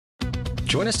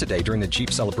Join us today during the Jeep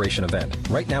Celebration event.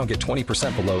 Right now, get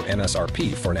 20% below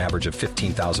MSRP for an average of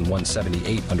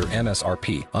 $15,178 under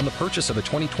MSRP on the purchase of a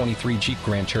 2023 Jeep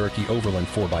Grand Cherokee Overland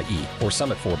 4xE or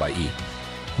Summit 4xE.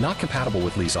 Not compatible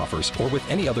with lease offers or with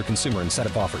any other consumer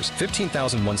incentive offers.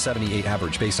 $15,178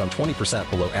 average based on 20%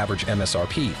 below average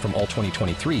MSRP from all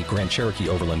 2023 Grand Cherokee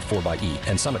Overland 4xE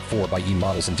and Summit 4xE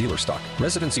models in dealer stock.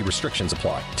 Residency restrictions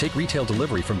apply. Take retail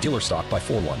delivery from dealer stock by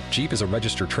 4/1. Jeep is a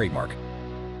registered trademark.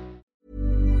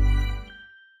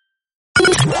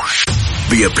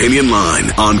 The Opinion Line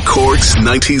on Cork's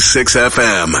 96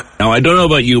 FM. Now, I don't know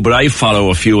about you, but I follow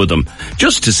a few of them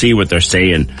just to see what they're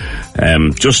saying,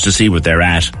 just to see what they're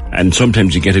at. And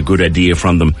sometimes you get a good idea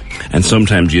from them, and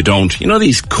sometimes you don't. You know,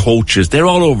 these coaches, they're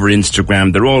all over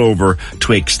Instagram, they're all over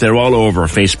Twix, they're all over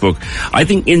Facebook. I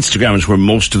think Instagram is where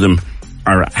most of them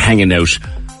are hanging out.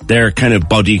 They're kind of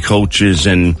body coaches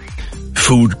and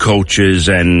food coaches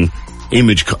and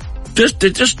image They're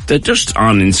just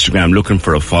on Instagram looking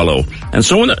for a follow. And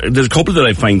there's a couple that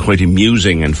I find quite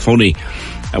amusing and funny.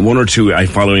 And one or two I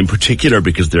follow in particular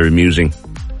because they're amusing.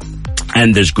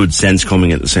 And there's good sense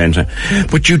coming at the same time.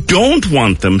 But you don't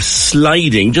want them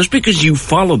sliding just because you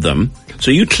follow them.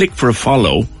 So you click for a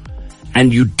follow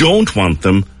and you don't want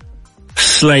them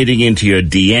sliding into your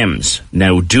DMs.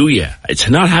 Now, do you? It's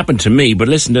not happened to me, but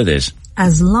listen to this.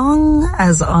 As long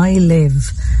as I live,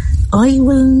 I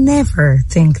will never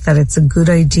think that it's a good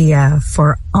idea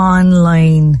for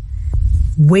online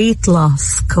weight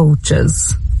loss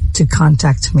coaches to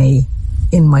contact me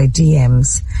in my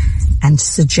DMs and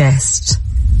suggest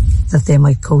that they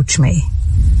might coach me.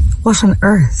 What on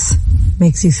earth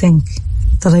makes you think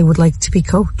that I would like to be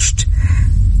coached?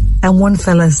 And one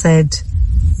fella said,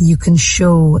 you can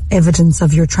show evidence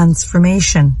of your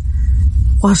transformation.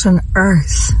 What on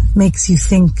earth makes you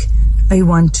think I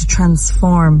want to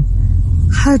transform?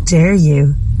 How dare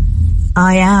you?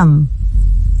 I am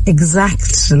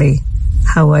exactly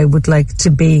how I would like to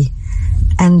be.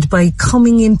 And by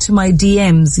coming into my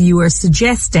DMs, you are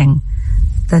suggesting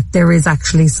that there is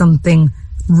actually something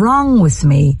wrong with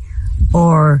me,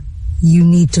 or you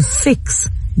need to fix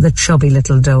the chubby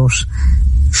little dote.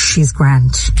 She's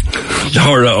grand.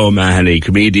 Laura O'Mahony,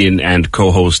 comedian and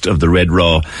co-host of the Red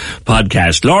Raw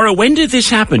podcast. Laura, when did this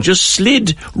happen? Just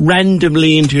slid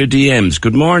randomly into your DMs.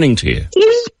 Good morning to you.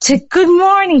 Good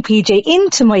morning, PJ,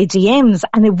 into my DMs.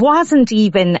 And it wasn't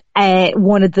even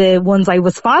one of the ones I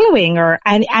was following or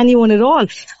anyone at all.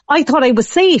 I thought I was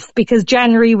safe because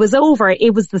January was over.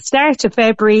 It was the start of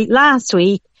February last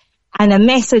week. And a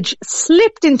message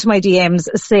slipped into my DMs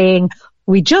saying,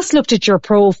 we just looked at your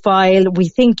profile. We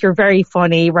think you're very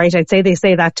funny, right? I'd say they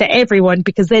say that to everyone,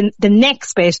 because then the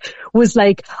next bit was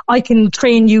like, I can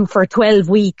train you for 12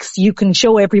 weeks. You can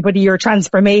show everybody your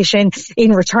transformation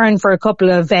in return for a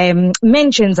couple of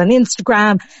mentions on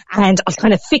Instagram. And I'll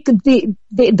kind of fix the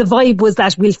vibe was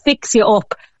that we'll fix you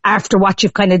up after what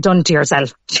you've kind of done to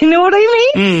yourself. Do you know what I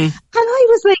mean? And I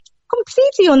was like,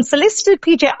 completely unsolicited,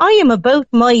 PJ. I am about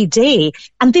my day.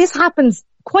 And this happens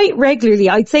quite regularly.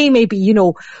 I'd say maybe,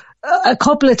 a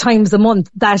couple of times a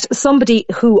month that somebody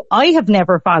who I have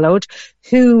never followed,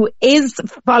 who is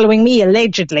following me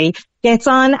allegedly, gets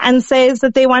on and says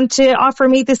that they want to offer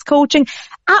me this coaching.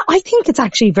 I think it's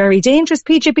actually very dangerous,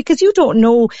 PJ, because you don't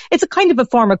know. It's a kind of a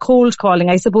form of cold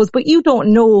calling, I suppose, but you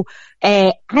don't know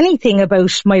anything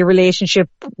about my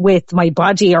relationship with my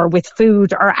body or with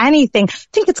food or anything. I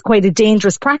think it's quite a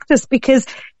dangerous practice, because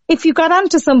if you got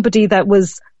onto somebody that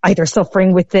was either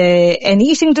suffering with an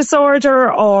eating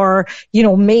disorder or,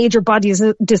 major body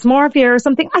dysmorphia or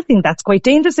something, I think that's quite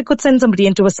dangerous. It could send somebody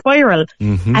into a spiral.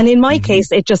 Mm-hmm. And in my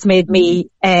case, it just made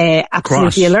me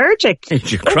absolutely allergic.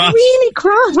 Cross. Really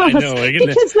cross. I know,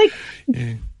 because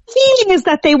feeling is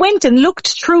that they went and looked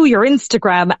through your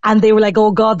Instagram and they were like,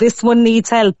 oh God, this one needs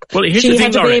help. Well, here's she the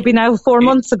thing, had a baby now 4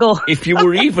 months ago. If you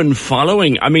were even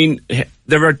following,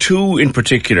 there are two in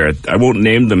particular, I won't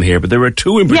name them here, but there are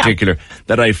two in particular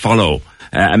that I follow.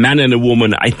 A man and a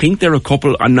woman. I think they're a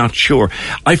couple, I'm not sure.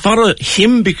 I follow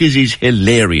him because he's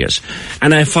hilarious.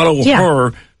 And I follow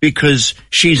her because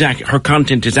her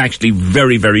content is actually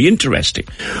very, very interesting.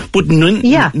 But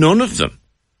none of them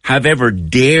have ever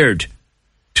dared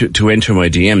to enter my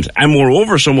DMs. And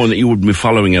moreover, someone that you wouldn't be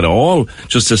following at all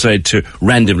just decide to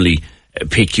randomly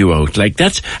pick you out. Like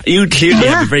you clearly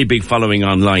have a very big following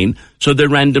online, so they're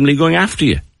randomly going after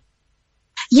you.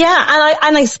 Yeah,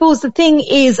 and I suppose the thing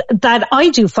is that I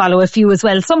do follow a few as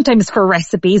well, sometimes for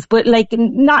recipes, but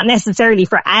not necessarily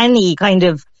for any kind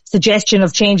of suggestion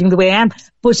of changing the way I am.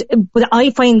 But I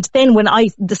find then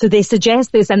so they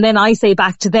suggest this and then I say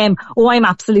back to them, oh, I'm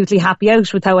absolutely happy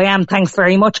out with how I am. Thanks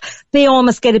very much. They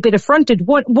almost get a bit affronted.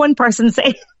 One person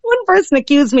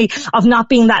accused me of not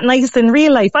being that nice in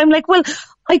real life. I'm like, well,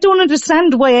 I don't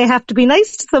understand why I have to be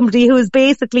nice to somebody who has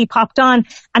basically popped on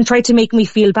and tried to make me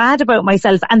feel bad about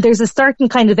myself. And there's a certain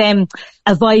kind of a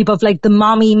vibe of like the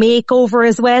mommy makeover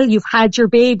as well. You've had your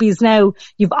babies now.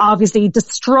 You've obviously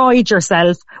destroyed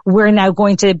yourself. We're now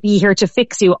going to be here to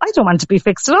fix you. I don't want to be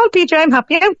fixed at all, PJ. I'm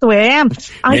happy out the way I am.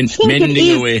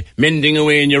 Mending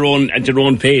away at your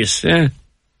own pace. Yeah.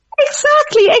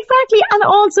 Exactly. And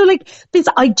also like this,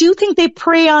 I do think they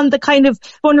prey on the kind of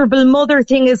vulnerable mother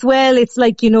thing as well. It's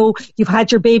like, you've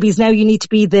had your babies now, you need to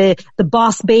be the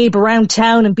boss babe around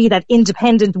town and be that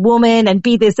independent woman and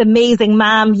be this amazing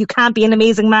mom. You can't be an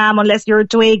amazing mom unless you're a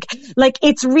twig. Like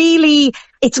it's really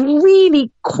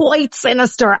quite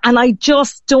sinister. And I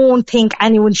just don't think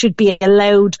anyone should be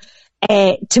allowed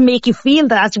to make you feel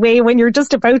that way when you're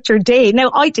just about your day. Now,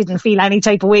 I didn't feel any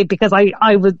type of way because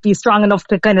I would be strong enough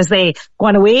to kind of say, go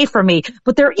on away from me.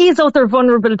 But there is other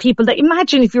vulnerable people that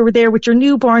imagine if you were there with your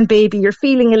newborn baby, you're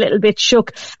feeling a little bit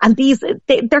shook and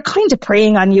they're kind of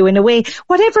preying on you in a way.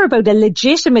 Whatever about a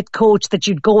legitimate coach that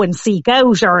you'd go and seek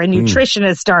out or a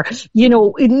nutritionist or,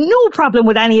 no problem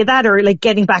with any of that or like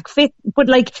getting back fit. But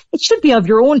like, it should be of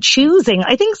your own choosing.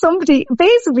 I think somebody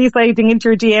basically sliding into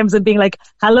your DMs and being like,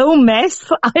 hello,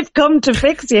 mess, I've come to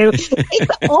fix you.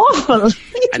 It's awful.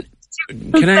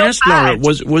 Can I ask, Laura,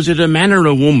 was it a man or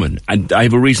a woman? And I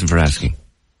have a reason for asking.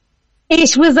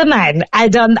 It was a man,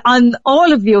 and on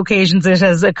all of the occasions it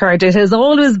has occurred, it has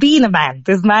always been a man.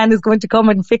 This man is going to come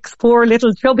and fix poor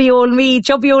little chubby old me.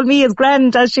 Chubby old me, as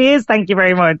grand as she is. Thank you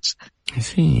very much. I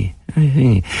see.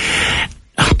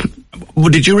 Well,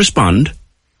 did you respond?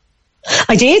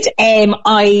 I did.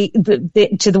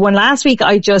 To the one last week,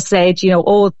 I just said,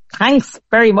 oh, thanks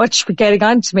very much for getting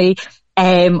on to me.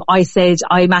 I said,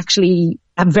 I'm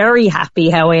very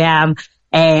happy how I am.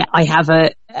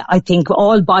 I think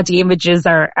all body images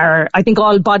I think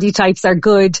all body types are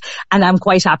good and I'm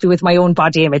quite happy with my own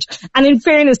body image. And in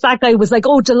fairness, that guy was like,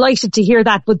 oh, delighted to hear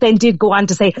that, but then did go on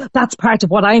to say, that's part of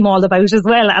what I'm all about as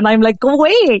well. And I'm like, go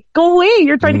away.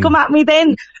 You're trying to come at me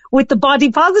then with the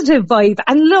body positive vibe.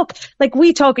 And look, like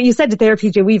you said it there,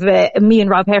 PJ, me and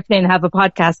Rob Heffernan have a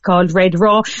podcast called Red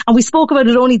Raw and we spoke about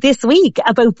it only this week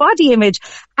about body image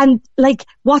and like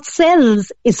what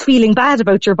sells is feeling bad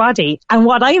about your body. And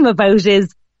what I'm about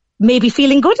is maybe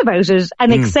feeling good about it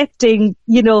and accepting,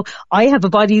 I have a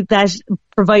body that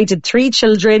provided 3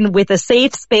 children with a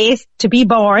safe space to be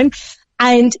born.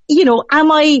 And,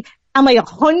 am I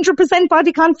 100%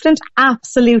 body confident?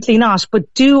 Absolutely not.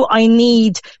 But do I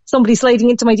need somebody sliding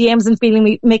into my DMs and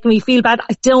making me feel bad?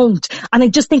 I don't. And I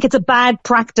just think it's a bad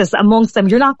practice amongst them.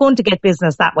 You're not going to get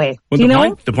business that way.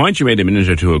 Well, the point you made a minute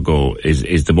or two ago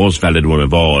is the most valid one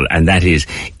of all. And that is,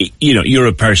 you're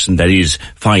a person that is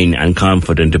fine and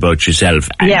confident about yourself.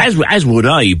 Yeah. As would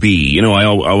I be.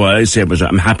 I say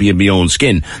I'm happy in my own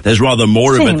skin. There's rather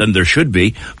more of it than there should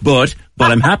be, but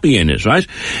I'm happy in it, right?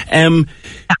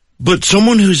 But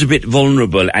someone who's a bit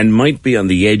vulnerable and might be on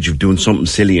the edge of doing something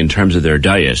silly in terms of their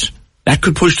diet, that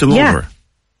could push them over.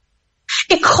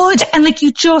 It could. And like,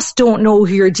 you just don't know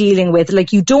who you're dealing with.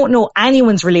 Like, you don't know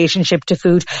anyone's relationship to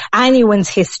food, anyone's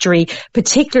history,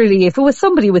 particularly if it was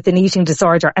somebody with an eating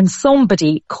disorder and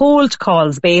somebody cold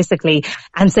calls basically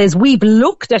and says, we've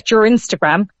looked at your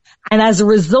Instagram. And as a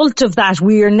result of that,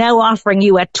 we are now offering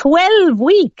you a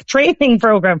 12-week training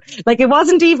program. Like, it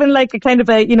wasn't even like a kind of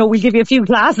we'll give you a few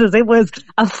classes. It was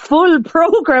a full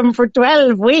program for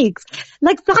 12 weeks.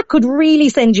 Like, that could really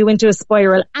send you into a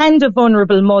spiral and a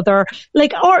vulnerable mother.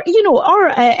 Like, or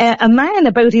a man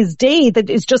about his day that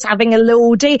is just having a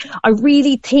low day. I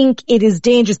really think it is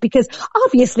dangerous because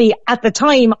obviously at the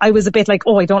time I was a bit like,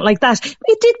 oh, I don't like that.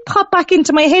 It did pop back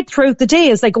into my head throughout the day.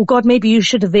 It's like, oh God, maybe you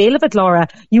should avail of it, Laura.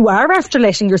 You are after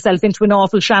letting yourself into an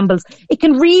awful shambles. It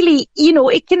can really,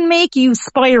 it can make you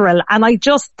spiral. And I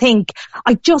just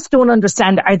don't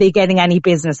understand, are they getting any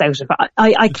business out of it?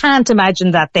 I can't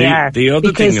imagine that they are. The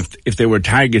other thing, if they were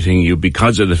targeting you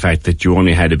because of the fact that you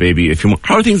only had a baby,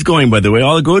 how are things going, by the way?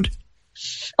 All good?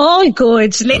 All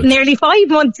good. Nearly 5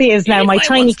 months he is now, my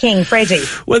tiny king, Freddie.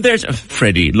 Well,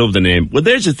 Freddie, love the name. Well,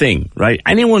 there's the thing, right?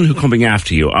 Anyone who coming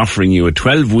after you, offering you a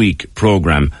 12-week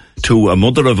program to a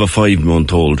mother of a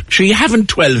 5-month-old, sure, you haven't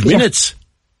 12 minutes.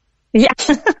 Yeah.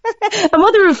 A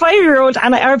mother of a 5-year-old or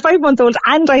a 5-month-old,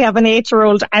 and I have an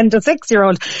 8-year-old and a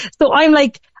 6-year-old. So I'm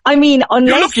like, unless...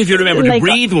 You're lucky if you remember to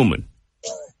breathe, woman.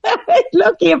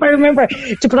 Lucky if I remember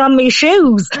to put on my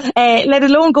shoes, let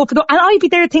alone go for the... And I'd be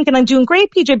there thinking I'm doing great,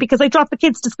 PJ, because I drop the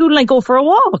kids to school and I go for a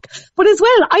walk. But as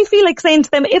well, I feel like saying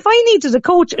to them, if I needed a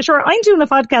coach, sure, I'm doing a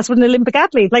podcast with an Olympic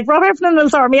athlete. Like, Rob Heffernan will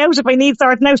sort me out if I need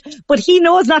sorting out. But he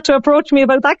knows not to approach me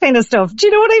about that kind of stuff. Do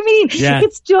you know what I mean? Yeah.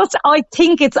 It's just,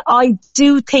 I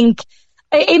do think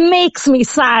it makes me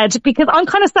sad, because I'm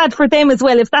kind of sad for them as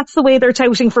well. If that's the way they're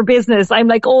touting for business, I'm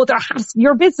like, oh,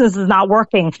 your business is not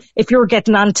working if you're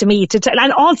getting on to me to tell.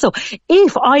 And also,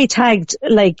 if I tagged,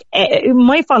 like,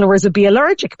 my followers would be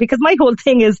allergic, because my whole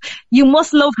thing is you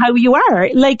must love how you are.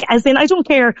 Like, as in, I don't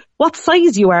care what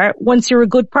size you are once you're a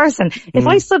good person. If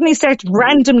I suddenly start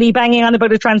randomly banging on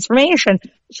about a transformation,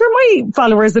 sure, my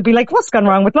followers would be like, what's gone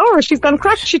wrong with Laura? She's gone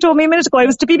cracked. She told me a minute ago I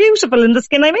was to be beautiful in the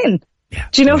skin I'm in. Yeah,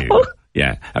 do you know?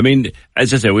 Yeah. I mean,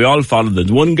 as I say, we all follow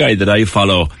the one guy that I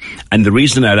follow, and the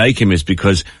reason I like him is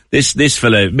because this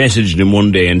fella messaged him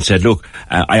one day and said, look,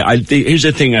 here's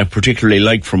the thing I particularly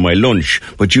like for my lunch,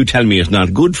 but you tell me it's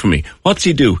not good for me. What's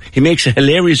he do? He makes a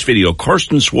hilarious video.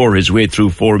 Kirsten swore his way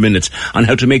through 4 minutes on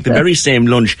how to make the very same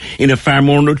lunch in a far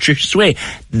more nutritious way.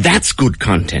 That's good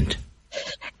content.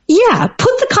 Yeah,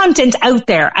 put the content out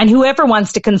there, and whoever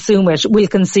wants to consume it will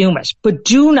consume it. But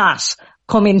do not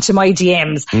come into my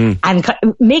DMs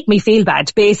and make me feel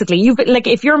bad. Basically,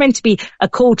 if you're meant to be a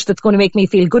coach that's going to make me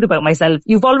feel good about myself,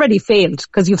 you've already failed,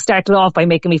 because you've started off by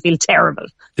making me feel terrible.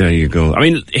 There you go. I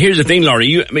mean, here's the thing,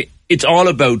 Laurie. It's all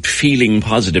about feeling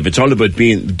positive. It's all about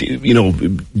being,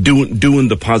 doing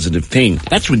the positive thing.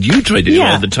 That's what you try to do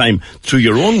all the time through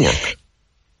your own work.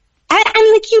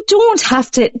 And like, you don't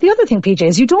have to, the other thing, PJ,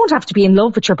 is you don't have to be in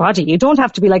love with your body. You don't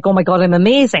have to be like, oh my God, I'm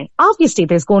amazing. Obviously,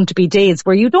 there's going to be days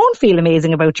where you don't feel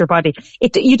amazing about your body.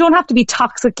 You don't have to be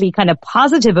toxically kind of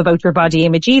positive about your body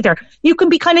image either. You can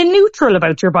be kind of neutral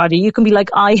about your body. You can be like,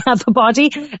 I have a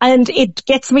body and it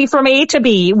gets me from A to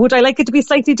B. Would I like it to be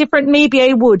slightly different? Maybe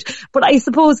I would. But I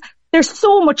suppose there's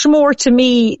so much more to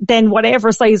me than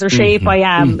whatever size or shape I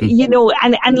am,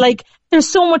 and like, there's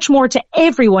so much more to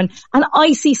everyone. And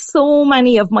I see so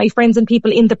many of my friends and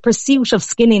people in the pursuit of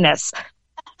skinniness,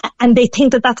 and they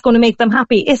think that that's going to make them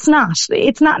happy. It's not.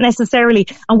 It's not necessarily.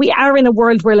 And we are in a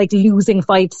world where, like, losing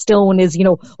 5 stone is,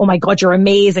 oh my God, you're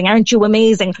amazing. Aren't you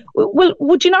amazing? Well,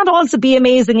 would you not also be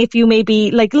amazing if you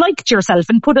maybe liked yourself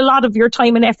and put a lot of your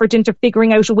time and effort into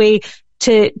figuring out a way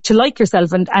to like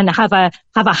yourself and have a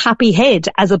happy head,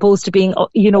 as opposed to being,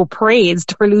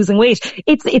 praised for losing weight.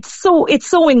 It's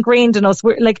so ingrained in us.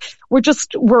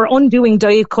 We're undoing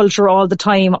diet culture all the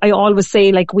time. I always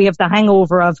say, like, we have the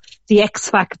hangover of the X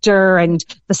Factor and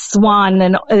the Swan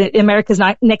and America's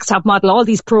Next Top Model, all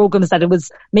these programs that it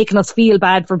was making us feel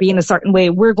bad for being a certain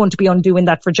way. We're going to be undoing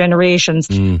that for generations,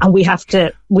 and we have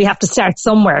to start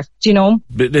somewhere, do you know?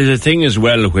 But there's a thing as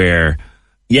well where,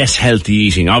 yes, healthy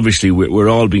eating. Obviously, we're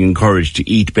all being encouraged to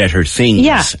eat better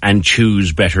things and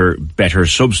choose better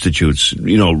substitutes.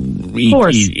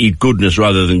 Eat goodness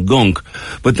rather than gunk.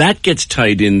 But that gets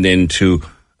tied in then to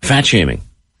fat shaming.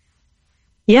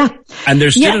 Yeah. And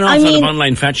there's still an awful lot of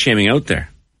online fat shaming out there.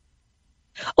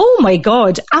 Oh my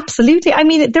God, absolutely. I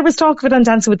mean, there was talk of it on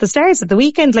Dancing with the Stars at the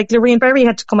weekend. Like, Lorraine Berry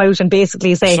had to come out and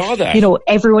basically say,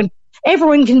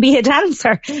 everyone can be a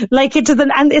dancer. Like, it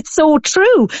doesn't, and it's so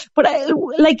true. But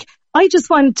I just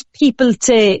want people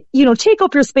to, take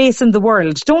up your space in the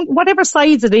world. Don't, whatever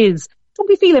size it is, don't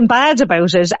be feeling bad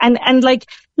about it. And like,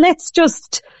 let's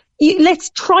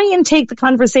try and take the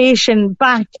conversation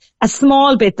back a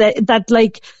small bit that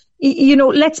like,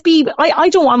 let's be, I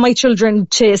don't want my children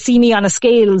to see me on a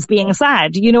scales being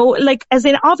sad, as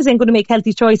in, obviously I'm going to make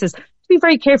healthy choices. Be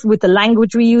very careful with the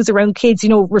language we use around kids,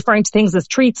 referring to things as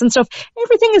treats and stuff.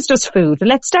 Everything is just food.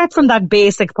 Let's start from that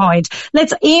basic point.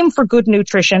 Let's aim for good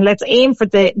nutrition. Let's aim for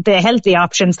the healthy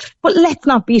options, but let's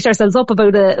not beat ourselves up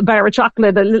about a bar of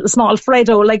chocolate, a little small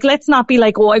Freddo. Like, let's not be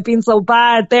like, oh, I've been so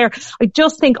bad there. I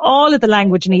just think all of the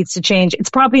language needs to change. It's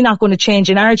probably not going to change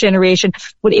in our generation,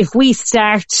 but if we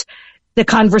start the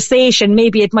conversation,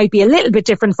 maybe it might be a little bit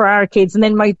different for our kids, and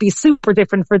then might be super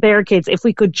different for their kids if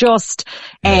we could just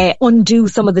undo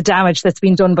some of the damage that's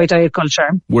been done by diet culture.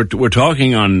 We're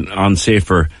talking on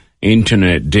Safer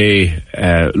Internet Day,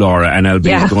 Laura, and I'll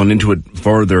be going into it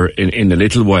further in a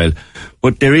little while.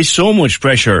 But there is so much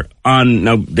pressure on,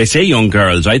 now they say young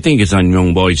girls, I think it's on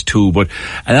young boys too, but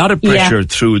a lot of pressure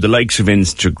through the likes of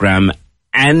Instagram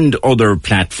and other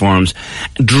platforms,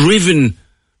 driven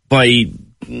by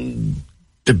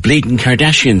the blatant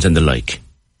Kardashians and the like.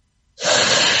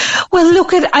 Well,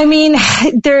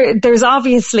 there's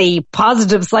obviously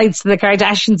positive sides to the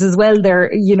Kardashians as well. They're,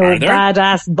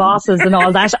 badass bosses and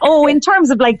all that. Oh, in terms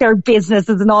of like their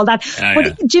businesses and all that.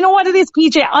 Do you know what it is,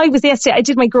 PJ? I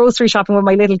did my grocery shopping with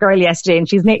my little girl yesterday, and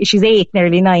she's 8,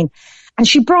 nearly 9. And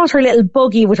she brought her little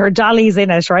buggy with her dollies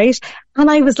in it, right? And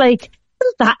I was like,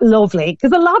 isn't that lovely?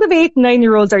 Because a lot of 8 and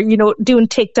 9-year-olds are, doing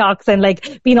TikToks and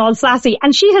like being all sassy.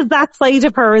 And she has that side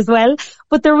of her as well.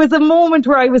 But there was a moment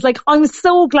where I was like, I'm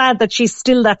so glad that she's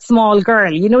still that small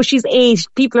girl. She's 8.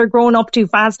 People are growing up too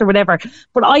fast or whatever.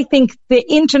 But I think the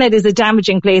internet is a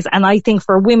damaging place. And I think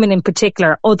for women in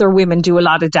particular, other women do a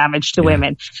lot of damage to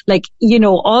women. Like,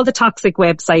 all the toxic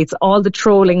websites, all the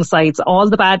trolling sites, all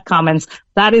the bad comments,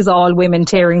 that is all women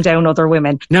tearing down other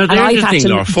women. Now, there's the thing,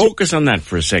 Laura, focus on that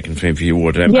for a second, if you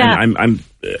would. I'm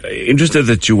interested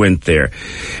that you went there.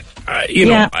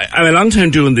 I'm a long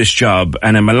time doing this job,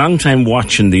 and I'm a long time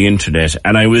watching the internet,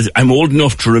 and I'm old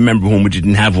enough to remember when we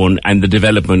didn't have one and the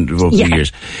development over the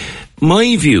years.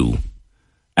 My view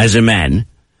as a man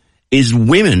is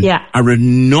women are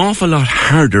an awful lot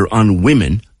harder on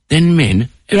women than men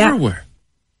ever were.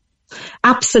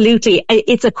 Absolutely.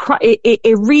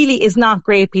 It really is not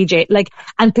great, PJ.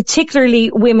 And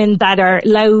particularly women that are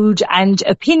loud and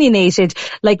opinionated.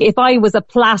 Like, if I was a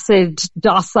placid,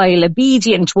 docile,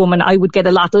 obedient woman, I would get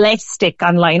a lot less stick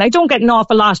online. I don't get an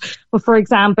awful lot. But for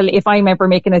example, if I'm ever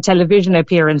making a television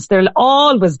appearance, there'll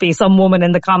always be some woman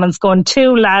in the comments going,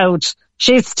 too loud.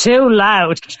 She's too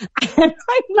loud. And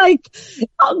I'm like,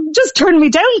 just turn me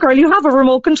down, girl. You have a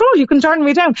remote control. You can turn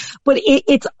me down. But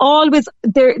it's always,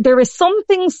 there is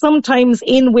something sometimes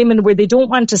in women where they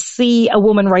don't want to see a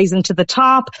woman rising to the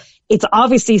top. It's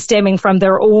obviously stemming from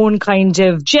their own kind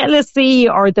of jealousy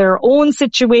or their own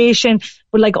situation.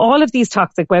 But like all of these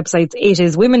toxic websites, it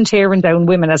is women tearing down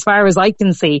women as far as I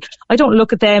can see. I don't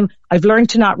look at them. I've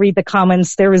learned to not read the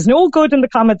comments. There is no good in the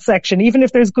comment section. Even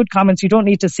if there's good comments, you don't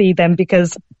need to see them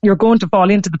because you're going to fall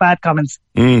into the bad comments.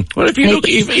 Well, if you look,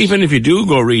 even if you do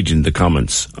go reading the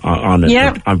comments on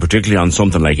it, on particularly on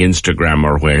something like Instagram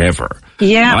or wherever,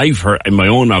 I've heard, my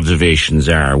own observations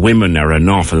are women are an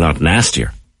awful lot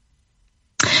nastier.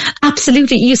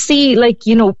 Absolutely. You see,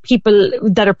 people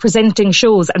that are presenting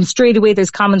shows, and straight away there's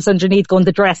comments underneath going,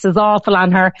 the dress is awful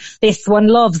on her. This one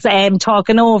loves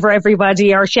talking over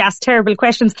everybody, or she asks terrible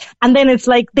questions. And then it's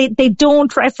like they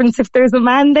don't reference if there's a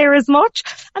man there as much.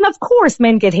 And of course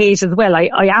men get hate as well.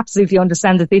 I absolutely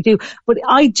understand that they do. But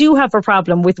I do have a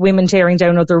problem with women tearing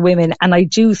down other women. And I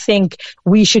do think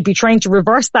we should be trying to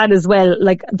reverse that as well.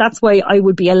 That's why I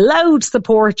would be a loud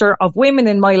supporter of women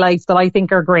in my life that I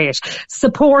think are great.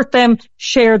 Support them,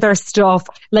 share their stuff.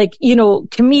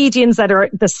 Comedians that are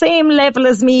the same level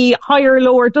as me, higher,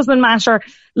 lower, doesn't matter.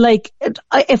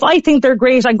 If I think they're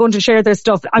great, I'm going to share their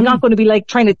stuff. I'm not going to be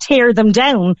trying to tear them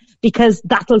down because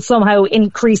that'll somehow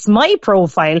increase my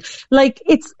profile.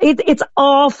 It's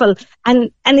awful.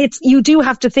 And you do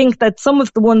have to think that some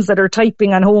of the ones that are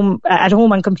typing at home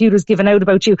on computers giving out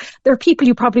about you, they're people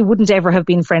you probably wouldn't ever have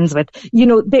been friends with.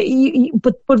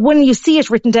 But when you see it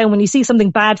written down, when you see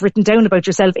something bad written down about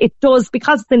yourself, it does,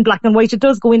 because it's in black and white, it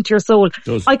does go into your soul.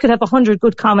 I could have 100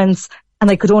 good comments and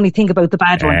I could only think about the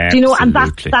bad one. Do you know? And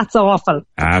that's awful.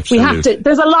 Absolutely.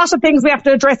 There's a lot of things we have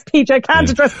to address, PJ. I can't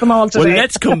address them all today. Well,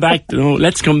 let's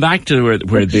come back to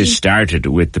where this started,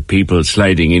 with the people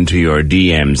sliding into your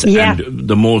DMs. Yeah.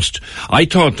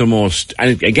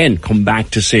 And again, come back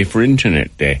to Safer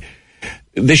Internet Day.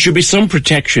 There should be some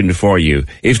protection for you.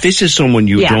 If this is someone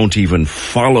you don't even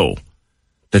follow,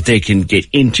 that they can get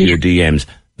into your DMs.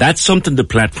 That's something the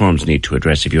platforms need to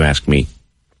address, if you ask me.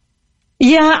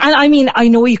 Yeah, and I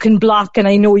know you can block and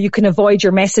I know you can avoid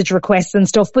your message requests and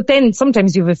stuff, but then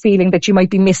sometimes you have a feeling that you might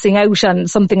be missing out on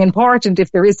something important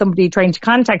if there is somebody trying to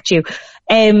contact you.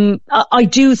 I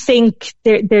do think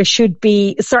there should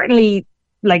be certainly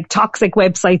toxic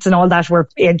websites and all that were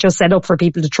just set up for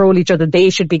people to troll each other.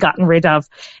 They should be gotten rid of.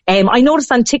 I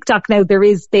noticed on TikTok now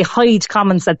they hide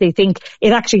comments that they think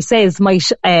it actually says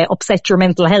might upset your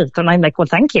mental health. And I'm like, well,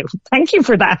 thank you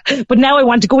for that. But now I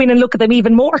want to go in and look at them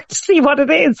even more to see what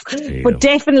it is. But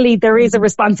definitely there is a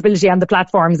responsibility on the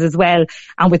platforms as well.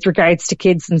 And with regards to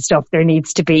kids and stuff,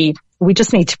 we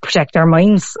just need to protect our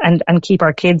minds and keep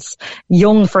our kids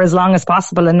young for as long as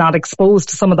possible and not exposed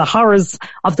to some of the horrors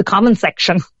of the comment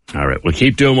section. All right. Well,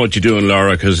 keep doing what you're doing,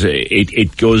 Laura, because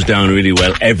it goes down really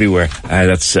well everywhere.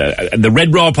 That's the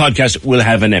Red Raw podcast will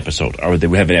have an episode, or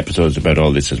we have an episode about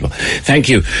all this as well. Thank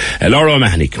you. Laura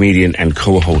O'Mahony, comedian and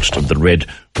co-host of the Red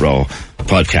Raw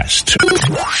podcast.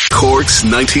 Cork's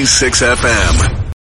 96 FM.